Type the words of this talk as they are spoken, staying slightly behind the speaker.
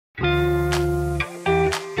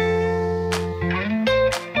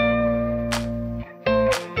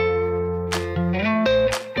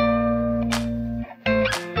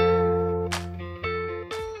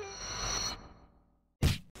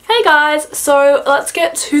guys, so let's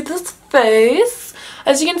get to this face.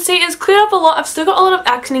 As you can see, it's cleared up a lot. I've still got a lot of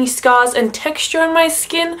acne scars and texture on my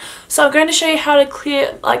skin, so I'm going to show you how to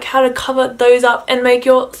clear, like how to cover those up and make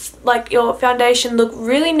your your foundation look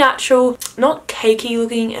really natural, not cakey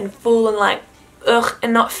looking and full and like ugh,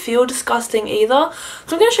 and not feel disgusting either.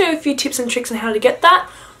 So I'm going to show you a few tips and tricks on how to get that.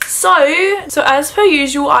 So as per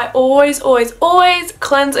usual, I always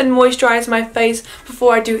cleanse and moisturize my face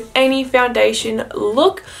before I do any foundation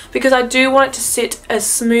look, because I do want it to sit as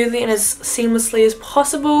smoothly and as seamlessly as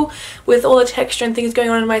possible with all the texture and things going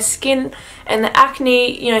on in my skin. And the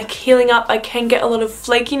acne, you know, healing up, I can get a lot of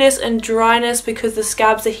flakiness and dryness because the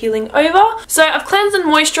scabs are healing over. So I've cleansed and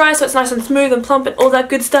moisturized so it's nice and smooth and plump and all that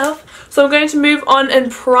good stuff. So I'm going to move on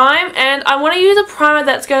and prime, and I want to use a primer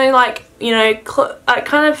that's going to, like, you know,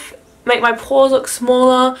 kind of make my pores look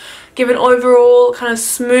smaller, give an overall kind of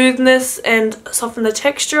smoothness and soften the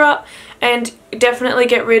texture up, and definitely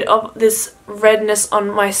get rid of this redness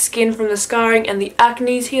on my skin from the scarring and the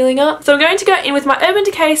acne's healing up. So I'm going to go in with my Urban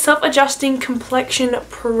Decay Self-Adjusting Complexion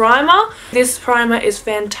Primer. This primer is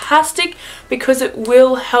fantastic because it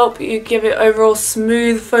will help you give it overall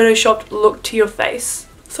smooth, photoshopped look to your face.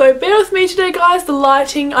 So bear with me today, guys. The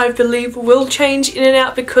lighting, I believe, will change in and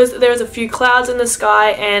out because there's a few clouds in the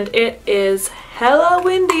sky and it is hella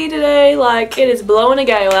windy today. Like, it is blowing a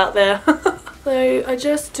gale out there. So I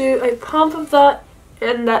just do a pump of that,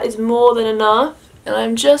 and that is more than enough. And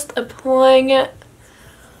I'm just applying it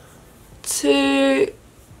to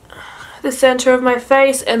the center of my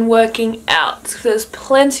face and working out. So there's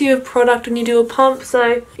plenty of product when you do a pump,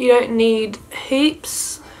 so you don't need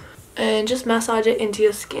heaps. And just massage it into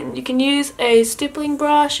your skin. You can use a stippling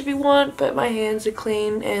brush if you want, but my hands are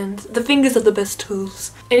clean and the fingers are the best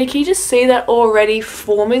tools. And you can just see that already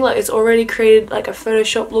forming, like it's already created like a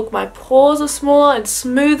Photoshop look. My pores are smaller and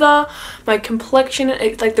smoother. My complexion,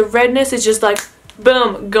 like the redness is just like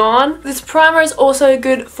boom, gone. This primer is also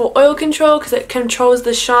good for oil control because it controls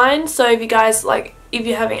the shine. So if you guys, like, if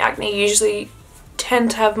you're having acne, you usually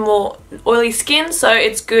tend to have more oily skin, so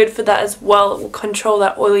it's good for that as well. It will control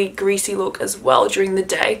that oily, greasy look as well during the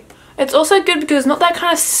day. It's also good because it's not that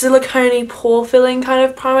kind of silicone-y, pore-filling kind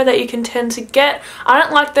of primer that you can tend to get. I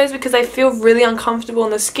don't like those because they feel really uncomfortable on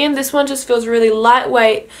the skin. This one just feels really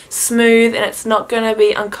lightweight, smooth, and it's not going to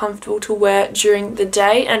be uncomfortable to wear during the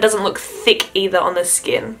day, and it doesn't look thick either on the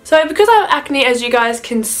skin. So because I have acne, as you guys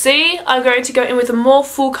can see, I'm going to go in with a more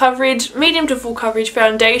full coverage, medium to full coverage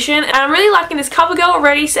foundation, and I'm really liking this CoverGirl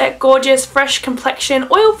Ready Set Gorgeous Fresh Complexion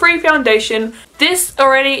Oil-Free Foundation. This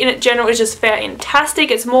already in general is just fantastic.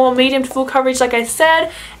 It's more medium to full coverage, like I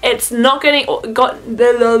said. It's not got any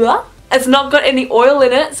oil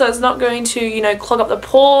in it, so it's not going to, you know, clog up the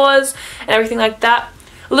pores and everything like that.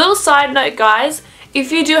 A little side note, guys,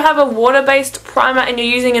 if you do have a water-based primer and you're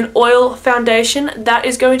using an oil foundation, that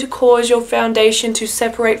is going to cause your foundation to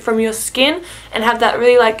separate from your skin and have that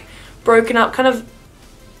really like broken up kind of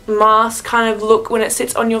mask kind of look when it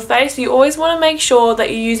sits on your face. You always want to make sure that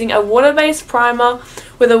you're using a water-based primer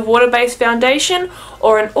with a water-based foundation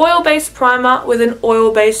or an oil-based primer with an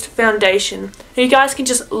oil-based foundation. And you guys can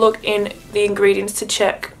just look in the ingredients to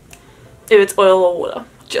check if it's oil or water,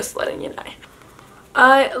 just letting you know.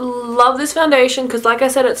 I love this foundation because, like I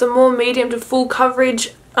said, it's a more medium to full coverage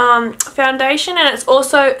foundation, and it's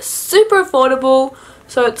also super affordable,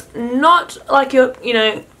 so it's not like you're, you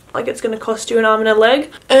know, like it's going to cost you an arm and a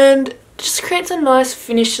leg, and it just creates a nice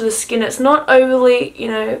finish to the skin. It's not overly, you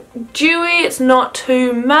know, dewy, it's not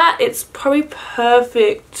too matte, it's probably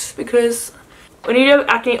perfect because when you have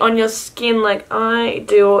acne on your skin like I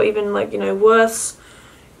do, or even like, you know, worse,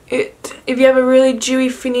 if you have a really dewy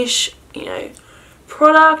finish, you know,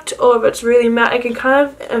 product, or if it's really matte, it can kind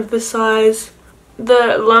of emphasize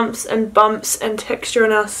the lumps and bumps and texture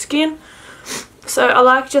on our skin. So I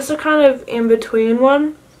like just a kind of in-between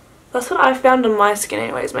one. That's what I found on my skin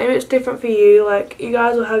anyways. Maybe it's different for you. Like, you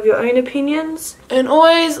guys will have your own opinions. And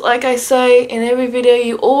always, like I say in every video,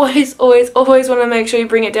 you always want to make sure you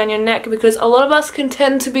bring it down your neck, because a lot of us can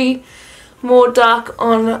tend to be more dark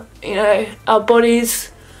on, you know, our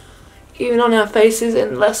bodies, even on our faces,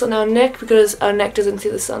 and less on our neck because our neck doesn't see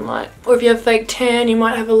the sunlight. Or if you have fake tan, you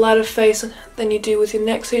might have a lighter face than you do with your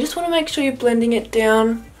neck. So you just want to make sure you're blending it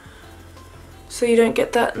down so you don't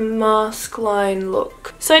get that mask line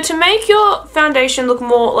look. So to make your foundation look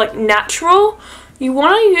more like natural, you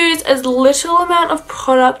want to use as little amount of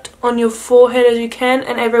product on your forehead as you can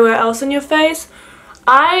and everywhere else on your face.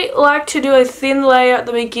 I like to do a thin layer at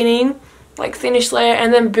the beginning, like thinnish layer,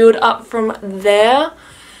 and then build up from there,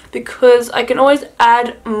 because I can always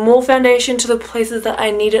add more foundation to the places that I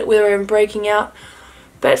need it where I'm breaking out,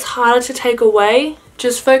 but it's harder to take away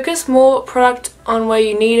Just focus more product on where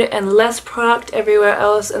you need it and less product everywhere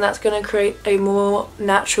else, and that's going to create a more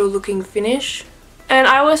natural looking finish. And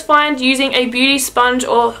I always find using a beauty sponge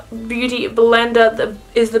or beauty blender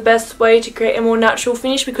is the best way to create a more natural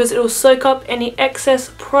finish, because it will soak up any excess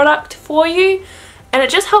product for you and it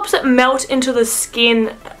just helps it melt into the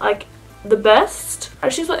skin like the best. I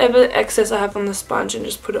just use whatever excess I have on the sponge and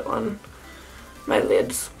just put it on my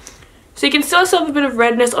lids. So you can still have a bit of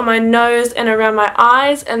redness on my nose and around my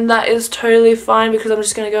eyes, and that is totally fine because I'm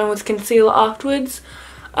just going to go in with concealer afterwards.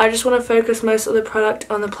 I just want to focus most of the product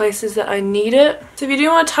on the places that I need it. So if you do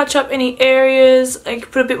want to touch up any areas, you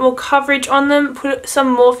can put a bit more coverage on them, put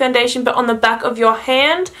some more foundation but on the back of your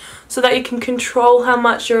hand so that you can control how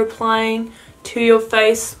much you're applying to your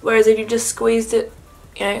face, whereas if you just squeezed it,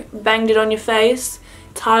 you know, banged it on your face,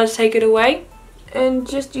 it's hard to take it away. And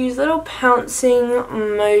just use little pouncing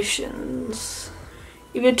motions.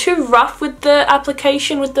 If you're too rough with the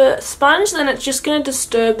application with the sponge, then it's just going to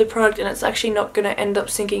disturb the product and it's actually not going to end up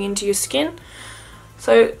sinking into your skin.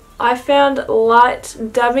 So I found light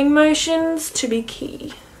dabbing motions to be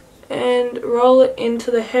key. And roll it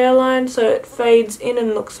into the hairline so it fades in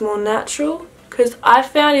and looks more natural. Because I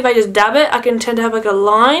found if I just dab it, I can tend to have like a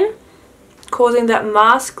line, causing that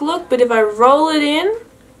mask look. But if I roll it in,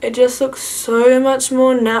 it just looks so much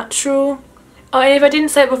more natural. Oh, and if I didn't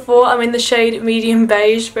say it before, I'm in the shade medium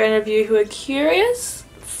beige for any of you who are curious.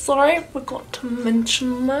 Sorry, forgot to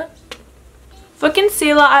mention that. For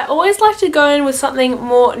concealer, I always like to go in with something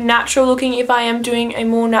more natural looking if I am doing a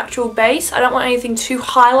more natural base. I don't want anything too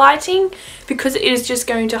highlighting because it is just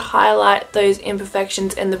going to highlight those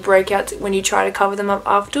imperfections and the breakouts when you try to cover them up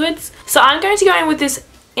afterwards. So I'm going to go in with this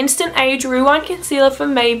Instant Age Rewind Concealer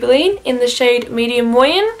from Maybelline in the shade Medium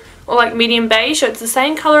Moyen, or like medium beige, so it's the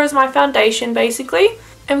same colour as my foundation basically.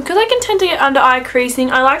 And because I can tend to get under eye creasing,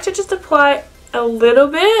 I like to just apply a little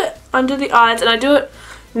bit under the eyes, and I do it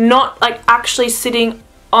not like actually sitting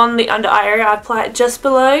on the under eye area. I apply it just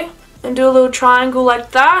below and do a little triangle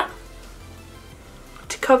like that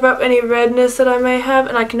to cover up any redness that I may have,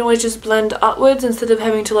 and I can always just blend upwards instead of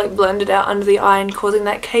having to like blend it out under the eye and causing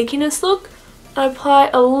that cakiness look. I apply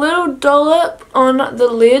a little dollop on the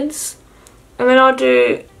lids, and then I'll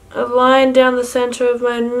do a line down the centre of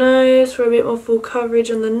my nose for a bit more full coverage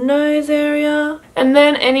on the nose area. And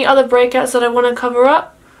then any other breakouts that I want to cover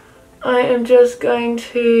up, I am just going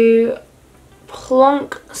to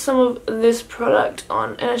plonk some of this product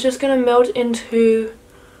on, and it's just going to melt into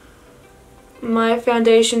my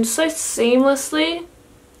foundation so seamlessly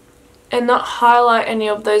and not highlight any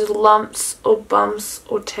of those lumps or bumps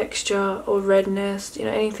or texture or redness, you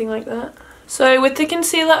know, anything like that. So with the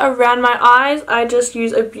concealer around my eyes, I just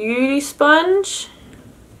use a beauty sponge.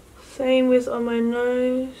 Same with on my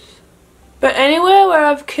nose. But anywhere where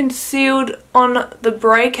I've concealed on the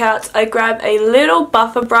breakouts, I grab a little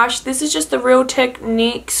buffer brush. This is just the Real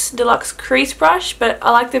Techniques Deluxe Crease Brush, but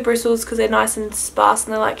I like the bristles because they're nice and sparse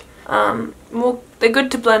and they're like they're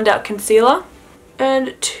good to blend out concealer.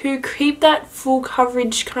 And to keep that full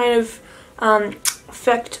coverage kind of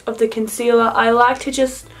effect of the concealer, I like to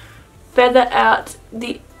just feather out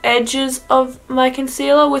the edges of my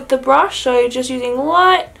concealer with the brush, so just using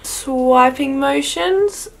light swiping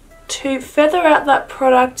motions to feather out that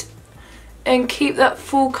product and keep that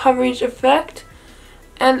full coverage effect.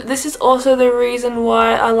 And this is also the reason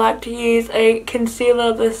why I like to use a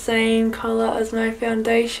concealer the same colour as my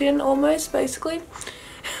foundation, almost basically,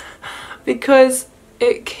 because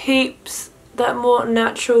it keeps that more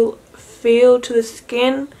natural feel to the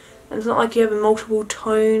skin. And it's not like you have multiple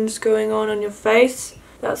tones going on your face.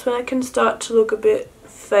 That's when it can start to look a bit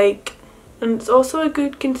fake. And it's also a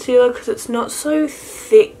good concealer because it's not so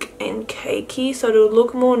thick and cakey, so it'll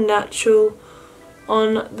look more natural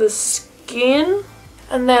on the skin.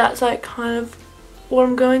 And that's like kind of what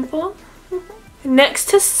I'm going for. Next,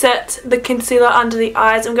 to set the concealer under the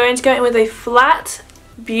eyes, I'm going to go in with a flat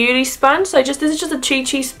beauty sponge. So this is just a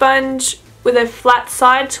Chi sponge with a flat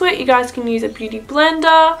side to it. You guys can use a beauty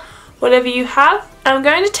blender, whatever you have. I'm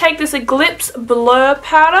going to take this Eclipse Blur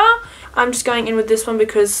Powder. I'm just going in with this one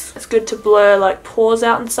because it's good to blur like pores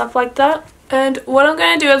out and stuff like that. And what I'm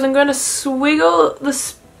going to do is I'm going to swiggle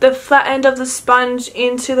the flat end of the sponge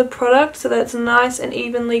into the product so that it's nice and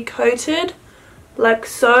evenly coated, like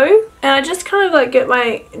so. And I just kind of like get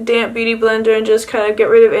my damp beauty blender and just kind of get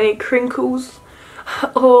rid of any crinkles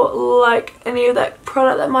or like any of that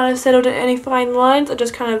product that might have settled in any fine lines. I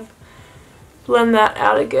just kind of blend that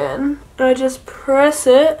out again. And I just press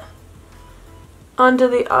it under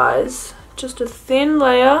the eyes. Just a thin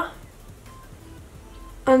layer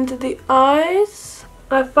under the eyes.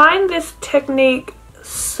 I find this technique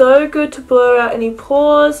so good to blur out any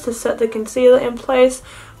pores, to set the concealer in place,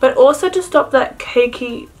 but also to stop that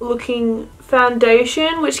cakey looking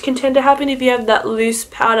foundation, which can tend to happen if you have that loose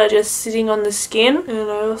powder just sitting on the skin. And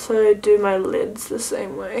I also do my lids the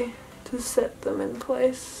same way to set them in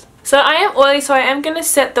place. So I am oily, so I am going to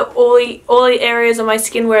set the oily areas on my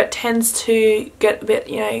skin where it tends to get a bit,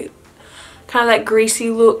 you know, kind of that greasy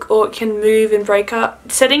look, or it can move and break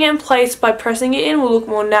up. Setting it in place by pressing it in will look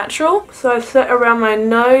more natural. So I've set around my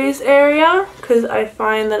nose area because I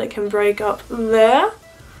find that it can break up there.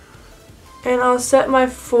 And I'll set my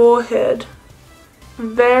forehead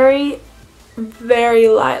very, very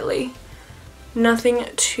lightly. Nothing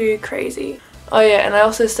too crazy. Oh yeah, and I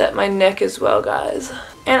also set my neck as well, guys.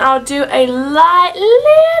 And I'll do a light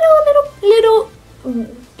little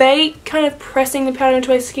bake, kind of pressing the powder into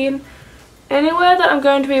my skin anywhere that I'm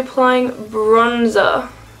going to be applying bronzer.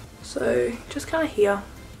 So just kind of here.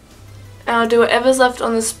 And I'll do whatever's left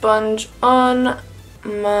on the sponge on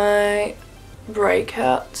my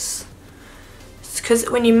breakouts.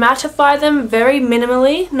 Because when you mattify them very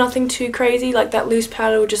minimally, nothing too crazy, like that loose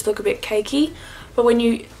powder will just look a bit cakey. But when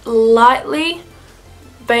you lightly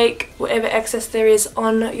bake whatever excess there is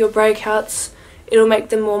on your breakouts, it'll make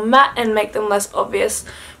them more matte and make them less obvious.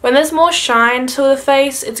 When there's more shine to the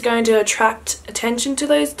face, it's going to attract attention to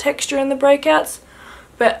those texture in the breakouts.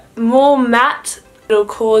 But more matte, it'll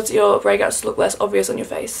cause your breakouts to look less obvious on your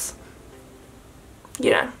face.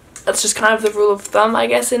 You know, that's just kind of the rule of thumb, I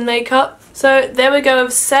guess, in makeup. So there we go,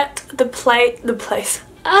 we've set we've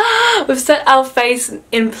set our face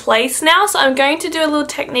in place now. So I'm going to do a little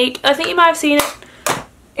technique. I think you might have seen it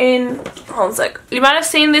in, hold on a sec. You might have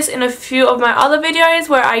seen this in a few of my other videos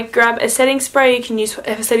where I grab a setting spray. You can use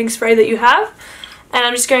whatever setting spray that you have. And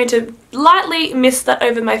I'm just going to lightly mist that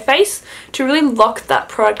over my face to really lock that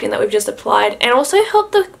product in that we've just applied. And also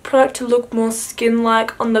help the product to look more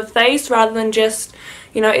skin-like on the face rather than just,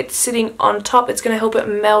 you know, it's sitting on top. It's going to help it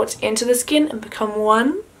melt into the skin and become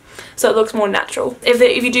one, so it looks more natural.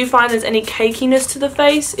 If you do find there's any cakiness to the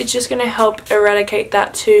face, it's just going to help eradicate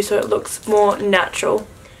that too, so it looks more natural.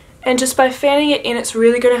 And just by fanning it in, it's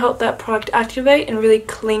really going to help that product activate and really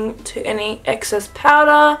cling to any excess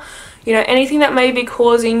powder, you know, anything that may be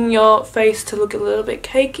causing your face to look a little bit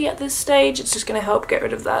cakey at this stage. It's just going to help get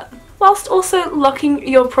rid of that, whilst also locking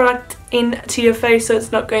your product into your face so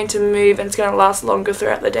it's not going to move and it's going to last longer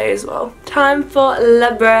throughout the day as well. Time for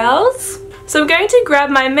the brows. So I'm going to grab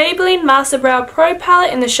my Maybelline Master Brow Pro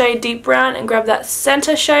palette in the shade Deep Brown and grab that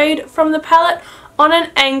center shade from the palette on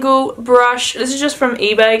an angle brush. This is just from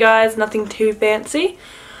eBay, guys, nothing too fancy.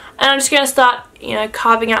 And I'm just going to start, you know,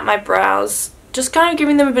 carving out my brows, just kind of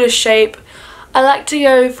giving them a bit of shape. I like to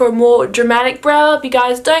go for a more dramatic brow. If you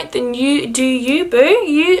guys don't, then you do you, boo.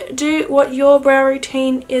 You do what your brow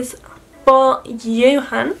routine is for you,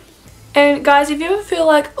 hun. And guys, if you ever feel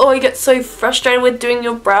like, oh, you get so frustrated with doing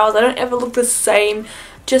your brows, they don't ever look the same,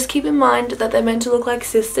 just keep in mind that they're meant to look like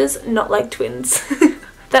sisters, not like twins.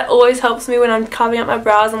 That always helps me when I'm carving out my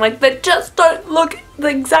brows. I'm like, they just don't look the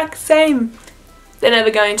exact same. They're never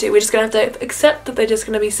going to. We're just going to have to accept that they're just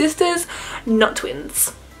going to be sisters, not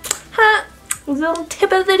twins. Ha! Little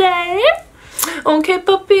tip of the day. Okay,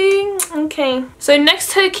 puppy. Okay. So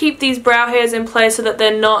next, to keep these brow hairs in place so that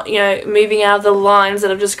they're not, you know, moving out of the lines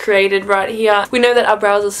that I've just created right here. We know that our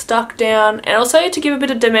brows are stuck down, and also to give a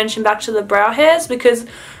bit of dimension back to the brow hairs, because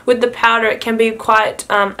with the powder it can be quite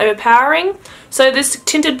overpowering. So this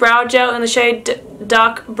tinted brow gel in the shade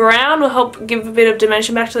Dark Brown will help give a bit of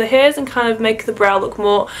dimension back to the hairs and kind of make the brow look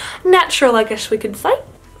more natural, I guess we could say.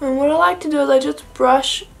 And what I like to do is I just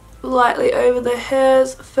brush lightly over the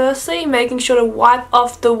hairs firstly, making sure to wipe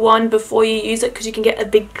off the wand before you use it, because you can get a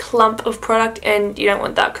big clump of product and you don't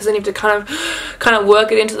want that, because then you have to kind of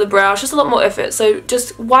work it into the brow. It's just a lot more effort. So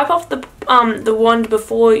just wipe off the wand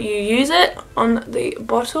before you use it on the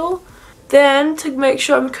bottle. Then, to make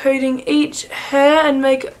sure I'm coating each hair and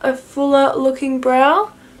make a fuller looking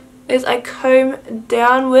brow, is I comb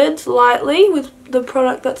downwards lightly with the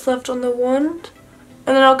product that's left on the wand.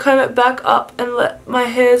 And then I'll comb it back up and let my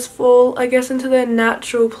hairs fall, I guess, into their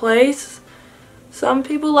natural place. Some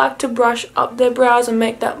people like to brush up their brows and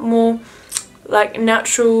make that more like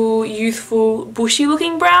natural, youthful, bushy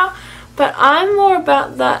looking brow. But I'm more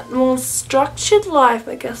about that more structured life,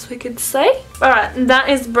 I guess we could say. Alright, that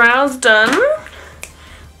is brows done.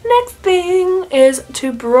 Next thing is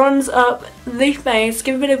to bronze up the face,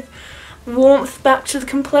 give a bit of warmth back to the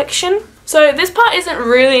complexion. So this part isn't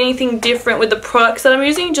really anything different with the products that I'm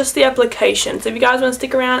using, just the application. So if you guys want to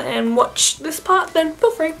stick around and watch this part, then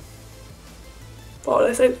feel free. What did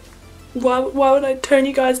I say? Why would I turn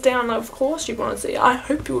you guys down? Of course you want to see it. I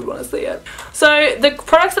hope you would want to see it. So the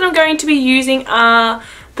products that I'm going to be using are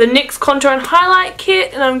the NYX Contour and Highlight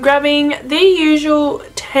Kit, and I'm grabbing the usual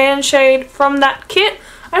tan shade from that kit.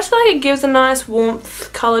 I just feel like it gives a nice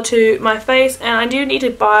warmth colour to my face, and I do need to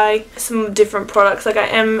buy some different products. Like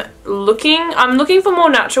I'm looking for more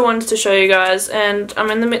natural ones to show you guys, and I'm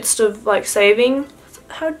in the midst of like saving.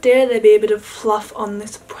 How dare there be a bit of fluff on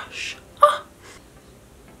this brush. Ah.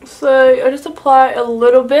 So I just apply a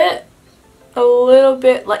little bit,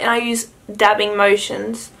 like, and I use dabbing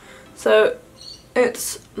motions, so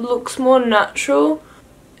it looks more natural.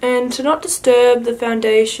 And to not disturb the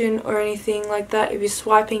foundation or anything like that, if you're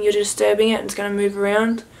swiping you're disturbing it and it's going to move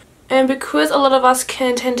around. And because a lot of us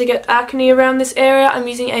can tend to get acne around this area, I'm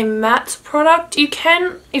using a matte product. You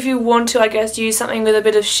can, if you want to, I guess, use something with a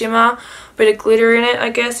bit of shimmer, a bit of glitter in it, I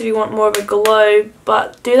guess, if you want more of a glow.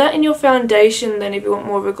 But do that in your foundation then if you want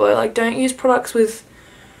more of a glow. Like, don't use products with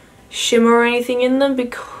shimmer or anything in them,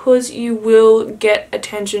 because you will get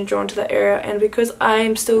attention drawn to that area. And because I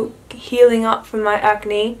am still healing up from my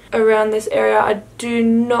acne around this area, I do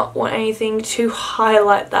not want anything to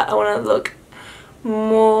highlight that. I want to look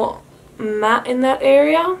more matte in that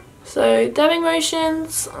area. So dabbing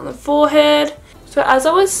motions on the forehead. So as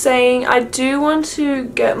I was saying, I do want to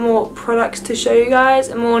get more products to show you guys,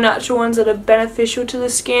 and more natural ones that are beneficial to the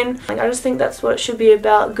skin. Like, I just think that's what it should be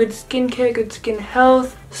about: good skincare, good skin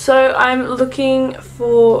health. So I'm looking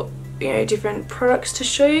for, you know, different products to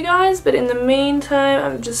show you guys, but in the meantime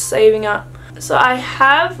I'm just saving up. So I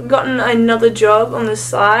have gotten another job on the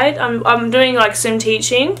side. I'm doing like swim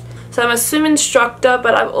teaching. So I'm a swim instructor,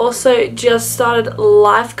 but I've also just started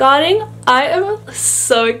lifeguarding. I am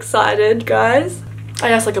so excited, guys. I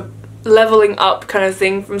guess like a leveling up kind of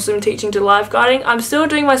thing from swim teaching to lifeguarding. I'm still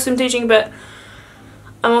doing my swim teaching, but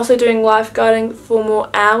I'm also doing lifeguarding for more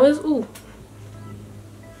hours. Ooh,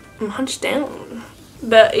 I'm hunched down.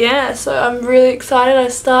 But yeah, so I'm really excited. I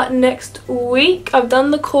start next week. I've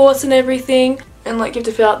done the course and everything. And like, you have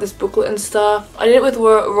to fill out this booklet and stuff. I did it with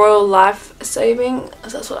Royal Life Saving, so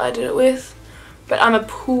that's what I did it with. But I'm a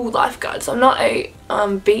pool lifeguard, so I'm not a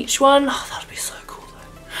beach one. Oh, that'd be so cool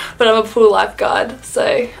though. But I'm a pool lifeguard,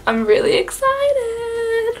 so I'm really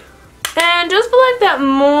excited. And just for like that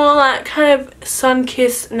more like kind of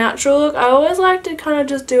sun-kissed natural look, I always like to kind of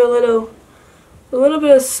just do a little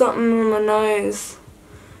bit of something on my nose.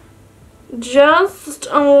 Just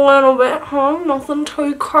a little bit, huh? Nothing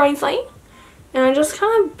too crazy. And I just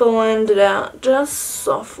kind of blend it out just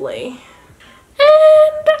softly.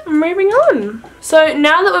 And moving on. So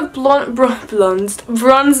now that we've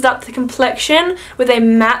bronzed up the complexion with a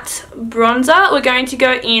matte bronzer, we're going to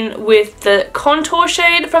go in with the contour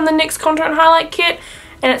shade from the NYX Contour and Highlight Kit.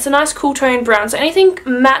 And it's a nice cool toned brown. So anything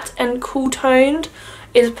matte and cool toned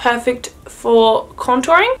is perfect for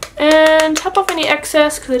contouring. And tap off any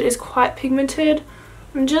excess because it is quite pigmented.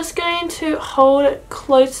 I'm just going to hold it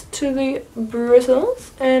close to the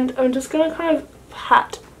bristles, and I'm just going to kind of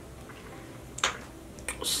pat.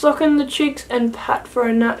 Soften the cheeks and pat for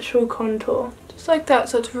a natural contour. Just like that,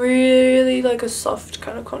 so it's really like a soft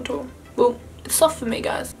kind of contour. Well, it's soft for me,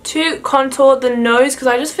 guys. To contour the nose, because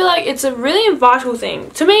I just feel like it's a really vital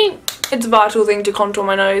thing. To me, it's a vital thing to contour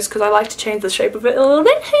my nose, because I like to change the shape of it a little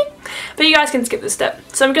bit. But you guys can skip this step.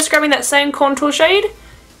 So I'm just grabbing that same contour shade.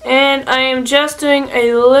 And I am just doing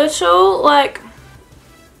a little, like,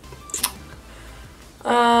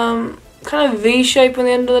 kind of V shape on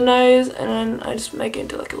the end of the nose, and then I just make it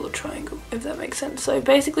into like a little triangle, if that makes sense. So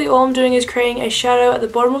basically all I'm doing is creating a shadow at the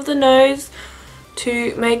bottom of the nose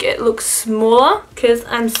to make it look smaller, because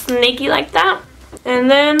I'm sneaky like that. And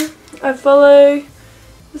then I follow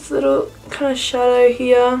this little kind of shadow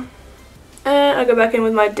here, and I go back in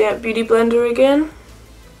with my damp beauty blender again.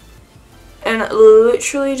 And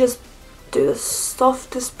literally just do the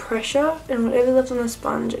softest pressure, and whatever's left on the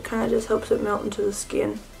sponge, it kind of just helps it melt into the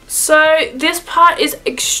skin. So this part is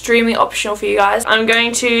extremely optional for you guys. I'm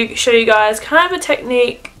going to show you guys kind of a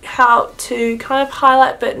technique how to kind of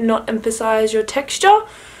highlight but not emphasize your texture.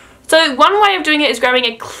 So one way of doing it is grabbing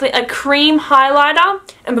a cream highlighter,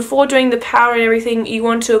 and before doing the powder and everything, you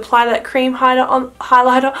want to apply that cream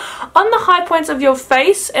highlighter on the high points of your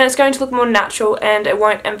face, and it's going to look more natural and it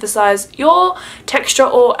won't emphasize your texture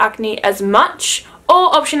or acne as much.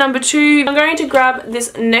 Or option number two, I'm going to grab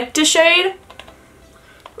this Nectar shade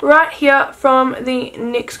right here from the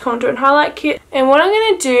NYX Contour and Highlight Kit, and what I'm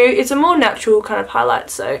going to do, it's a more natural kind of highlight,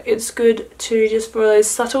 so it's good to just for those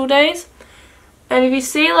subtle days. And if you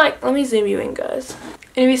see, like, let me zoom you in, guys.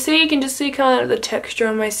 And if you see, you can just see kind of the texture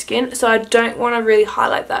on my skin, so I don't want to really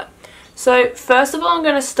highlight that. So first of all, I'm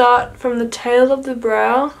going to start from the tail of the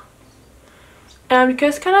brow And I'm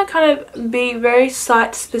just gonna kind of be very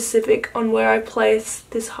site specific on where I place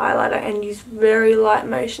this highlighter and use very light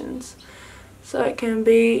motions. So it can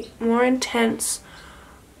be more intense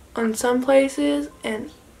on some places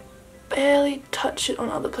and barely touch it on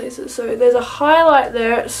other places. So there's a highlight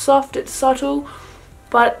there, it's soft, it's subtle,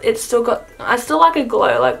 but it's still got, I still like a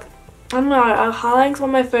glow. Like, I don't know, highlighting's one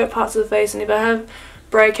of my favourite parts of the face, and if I have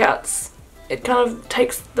breakouts, it kind of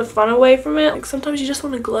takes the fun away from it. Like sometimes you just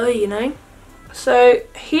want to glow, you know? So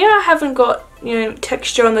here I haven't got, you know,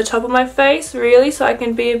 texture on the top of my face really, so I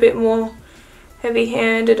can be a bit more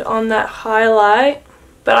heavy-handed on that highlight.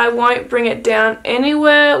 But I won't bring it down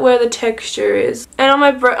anywhere where the texture is. And on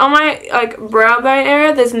my like brow bone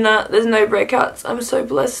area, there's no breakouts. I'm so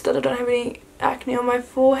blessed that I don't have any acne on my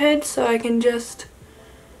forehead, so I can just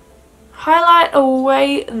highlight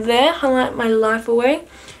away there, highlight my life away,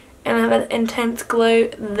 and I have an intense glow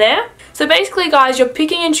there. So basically, guys, you're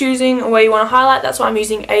picking and choosing where you want to highlight. That's why I'm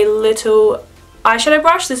using a little eyeshadow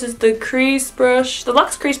brush. This is the crease brush, the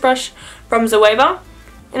Luxe crease brush from Zoeva.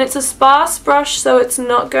 And it's a sparse brush, so it's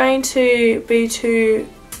not going to be too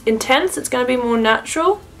intense. It's going to be more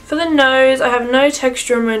natural. For the nose, I have no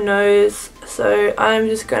texture on my nose, so I'm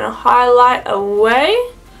just going to highlight away.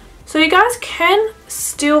 So you guys can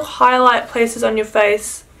still highlight places on your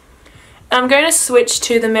face. And I'm going to switch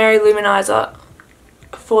to the Mary Luminizer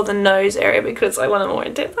for the nose area because I want a more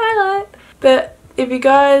intense highlight. But if you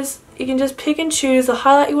guys, you can just pick and choose the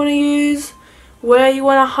highlight you want to use, where you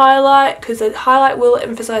want to highlight, because the highlight will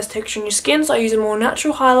emphasize texture in your skin, so I use a more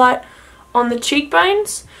natural highlight on the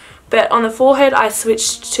cheekbones, but on the forehead I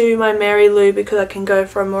switched to my Mary Lou because I can go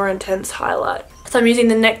for a more intense highlight. So I'm using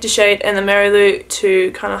the Nectar shade and the Mary Lou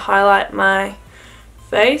to kind of highlight my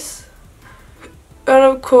face, and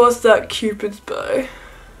of course that Cupid's bow.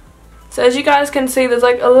 So as you guys can see, there's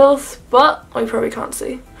like a little spot, oh, you probably can't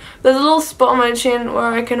see, there's a little spot on my chin where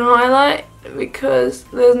I can highlight because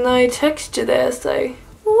there's no texture there, so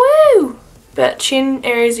woo! But chin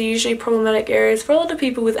areas are usually problematic areas for a lot of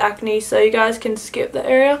people with acne, so you guys can skip the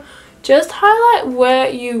area. Just highlight where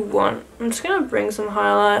you want. I'm just going to bring some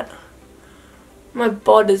highlight my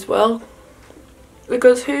bod as well,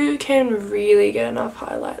 because who can really get enough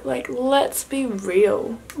highlight? Like, let's be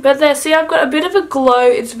real. But there, see, I've got a bit of a glow.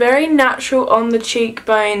 It's very natural on the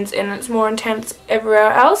cheekbones and it's more intense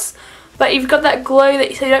everywhere else. But you've got that glow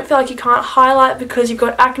that so you don't feel like you can't highlight because you've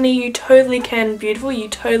got acne. You totally can, beautiful, you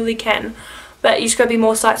totally can. But you just got to be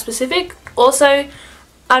more site specific. Also,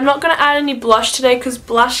 I'm not going to add any blush today because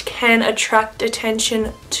blush can attract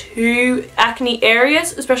attention to acne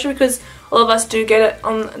areas, especially because a lot of us do get it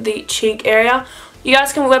on the cheek area. You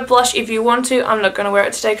guys can wear blush if you want to. I'm not going to wear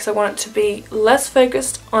it today because I want it to be less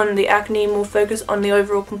focused on the acne, more focused on the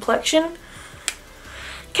overall complexion.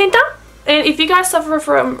 Okay, done. And if you guys suffer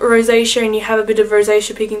from rosacea and you have a bit of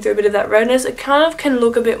rosacea peeking through a bit of that redness, it kind of can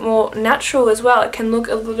look a bit more natural as well. It can look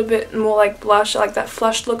a little bit more like blush, like that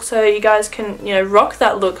flushed look, so you guys can, you know, rock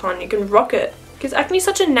that look on. You can rock it. Because acne is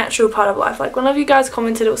such a natural part of life. Like, one of you guys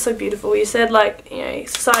commented, it was so beautiful. You said, like, you know,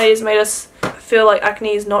 society has made us feel like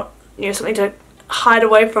acne is not, you know, something to hide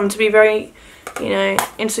away from, to be very, you know,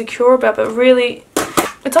 insecure about, but really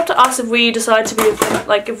it's up to us if we decide to be,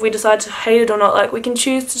 like, if we decide to hate it or not. Like, we can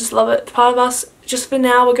choose to just love it. It's part of us. Just for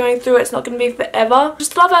now, we're going through it. It's not going to be forever.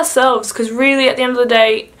 Just love ourselves, because really at the end of the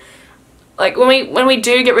day, like, when we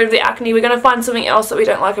do get rid of the acne, we're going to find something else that we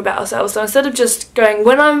don't like about ourselves. So instead of just going,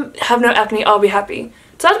 when I have no acne, I'll be happy,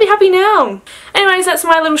 decide to be happy now. Anyways, that's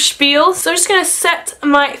my little spiel. So I'm just going to set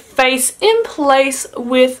my face in place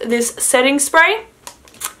with this setting spray.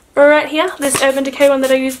 Right here, this Urban Decay one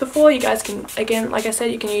that I used before. You guys can, again, like I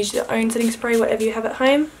said, you can use your own setting spray, whatever you have at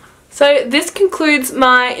home. So this concludes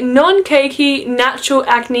my non-cakey natural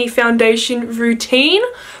acne foundation routine.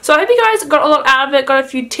 So I hope you guys got a lot out of it, got a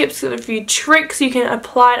few tips, got a few tricks you can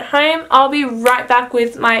apply at home. I'll be right back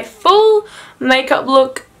with my full makeup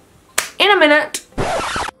look in a minute.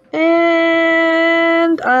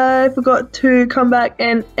 And I forgot to come back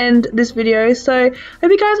and end this video, so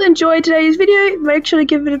hope you guys enjoyed today's video. Make sure to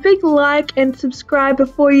give it a big like and subscribe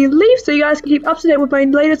before you leave so you guys can keep up to date with my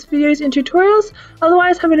latest videos and tutorials.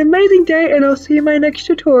 Otherwise, have an amazing day and I'll see you in my next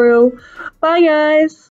tutorial. Bye guys!